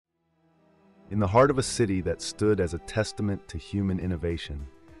In the heart of a city that stood as a testament to human innovation,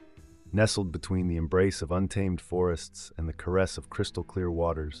 nestled between the embrace of untamed forests and the caress of crystal-clear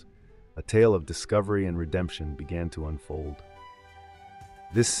waters, a tale of discovery and redemption began to unfold.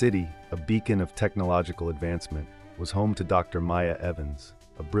 This city, a beacon of technological advancement, was home to Dr. Maya Evans,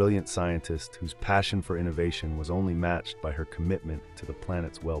 a brilliant scientist whose passion for innovation was only matched by her commitment to the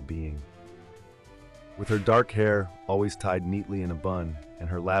planet's well-being. With her dark hair always tied neatly in a bun and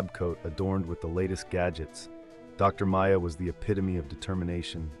her lab coat adorned with the latest gadgets, Dr. Maya was the epitome of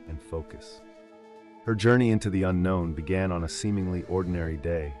determination and focus. Her journey into the unknown began on a seemingly ordinary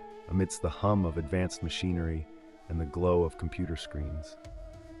day, amidst the hum of advanced machinery and the glow of computer screens.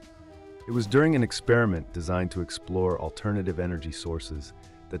 It was during an experiment designed to explore alternative energy sources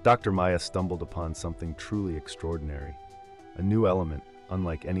that Dr. Maya stumbled upon something truly extraordinary, a new element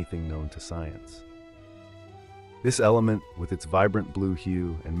unlike anything known to science. This element, with its vibrant blue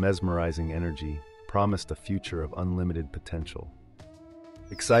hue and mesmerizing energy, promised a future of unlimited potential.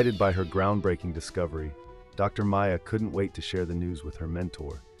 Excited by her groundbreaking discovery, Dr. Maya couldn't wait to share the news with her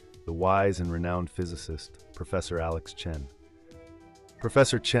mentor, the wise and renowned physicist, Professor Chen.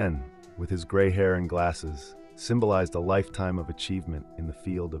 Professor Chen, with his gray hair and glasses, symbolized a lifetime of achievement in the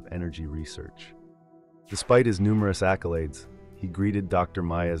field of energy research. Despite his numerous accolades, he greeted Dr.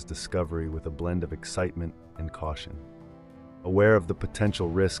 Maya's discovery with a blend of excitement and caution. Aware of the potential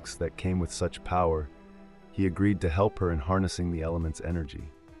risks that came with such power, he agreed to help her in harnessing the element's energy.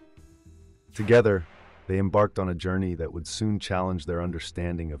 Together, they embarked on a journey that would soon challenge their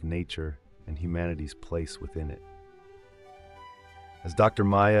understanding of nature and humanity's place within it. As Dr.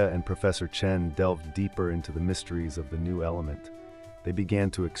 Maya and Professor Chen delved deeper into the mysteries of the new element, they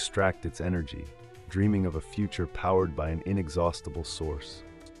began to extract its energy, dreaming of a future powered by an inexhaustible source.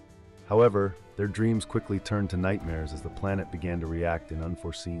 However, their dreams quickly turned to nightmares as the planet began to react in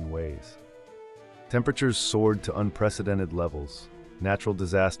unforeseen ways. Temperatures soared to unprecedented levels, natural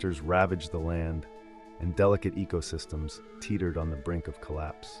disasters ravaged the land, and delicate ecosystems teetered on the brink of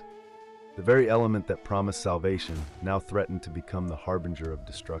collapse. The very element that promised salvation now threatened to become the harbinger of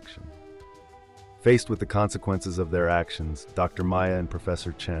destruction. Faced with the consequences of their actions, Dr. Maya and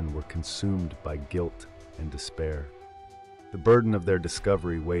Professor Chen were consumed by guilt and despair. The burden of their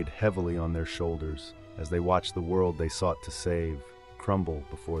discovery weighed heavily on their shoulders as they watched the world they sought to save crumble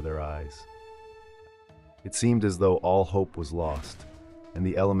before their eyes. It seemed as though all hope was lost, and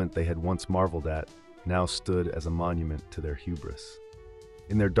the element they had once marveled at now stood as a monument to their hubris.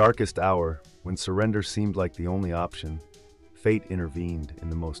 In their darkest hour, when surrender seemed like the only option, fate intervened in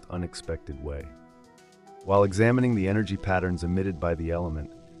the most unexpected way. While examining the energy patterns emitted by the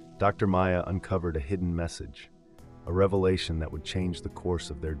element, Dr. Maya uncovered a hidden message, a revelation that would change the course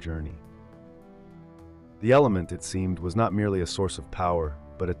of their journey. The element, it seemed, was not merely a source of power,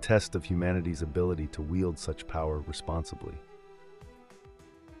 but a test of humanity's ability to wield such power responsibly.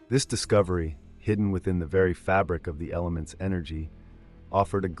 This discovery, hidden within the very fabric of the element's energy,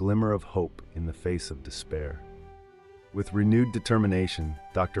 offered a glimmer of hope in the face of despair. With renewed determination,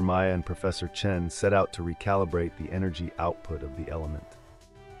 Dr. Maya and Professor Chen set out to recalibrate the energy output of the element.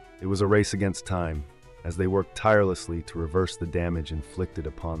 It was a race against time, as they worked tirelessly to reverse the damage inflicted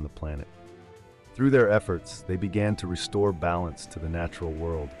upon the planet. Through their efforts, they began to restore balance to the natural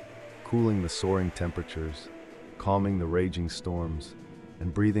world, cooling the soaring temperatures, calming the raging storms,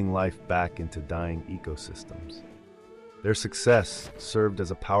 and breathing life back into dying ecosystems. Their success served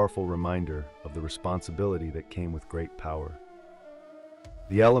as a powerful reminder of the responsibility that came with great power.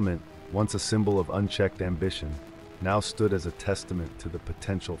 The element, once a symbol of unchecked ambition, now stood as a testament to the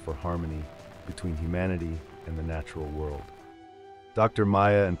potential for harmony between humanity and the natural world. Dr.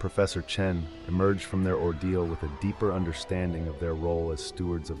 Maya and Professor Chen emerged from their ordeal with a deeper understanding of their role as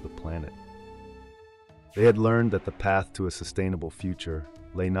stewards of the planet. They had learned that the path to a sustainable future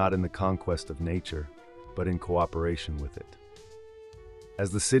lay not in the conquest of nature, but in cooperation with it.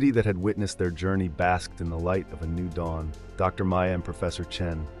 As the city that had witnessed their journey basked in the light of a new dawn, Dr. Maya and Professor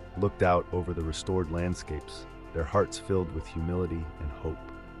Chen looked out over the restored landscapes, their hearts filled with humility and hope.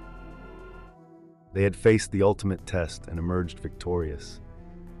 They had faced the ultimate test and emerged victorious,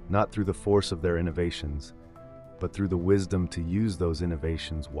 not through the force of their innovations, but through the wisdom to use those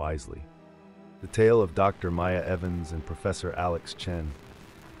innovations wisely. The tale of Dr. Maya Evans and Professor Chen,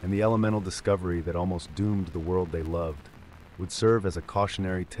 and the elemental discovery that almost doomed the world they loved, would serve as a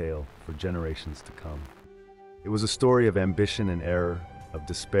cautionary tale for generations to come. It was a story of ambition and error, of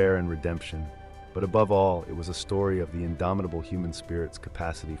despair and redemption, but above all, it was a story of the indomitable human spirit's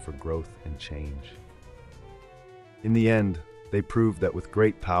capacity for growth and change. In the end, they proved that with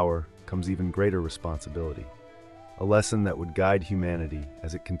great power comes even greater responsibility, a lesson that would guide humanity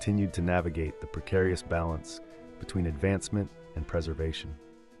as it continued to navigate the precarious balance between advancement and preservation.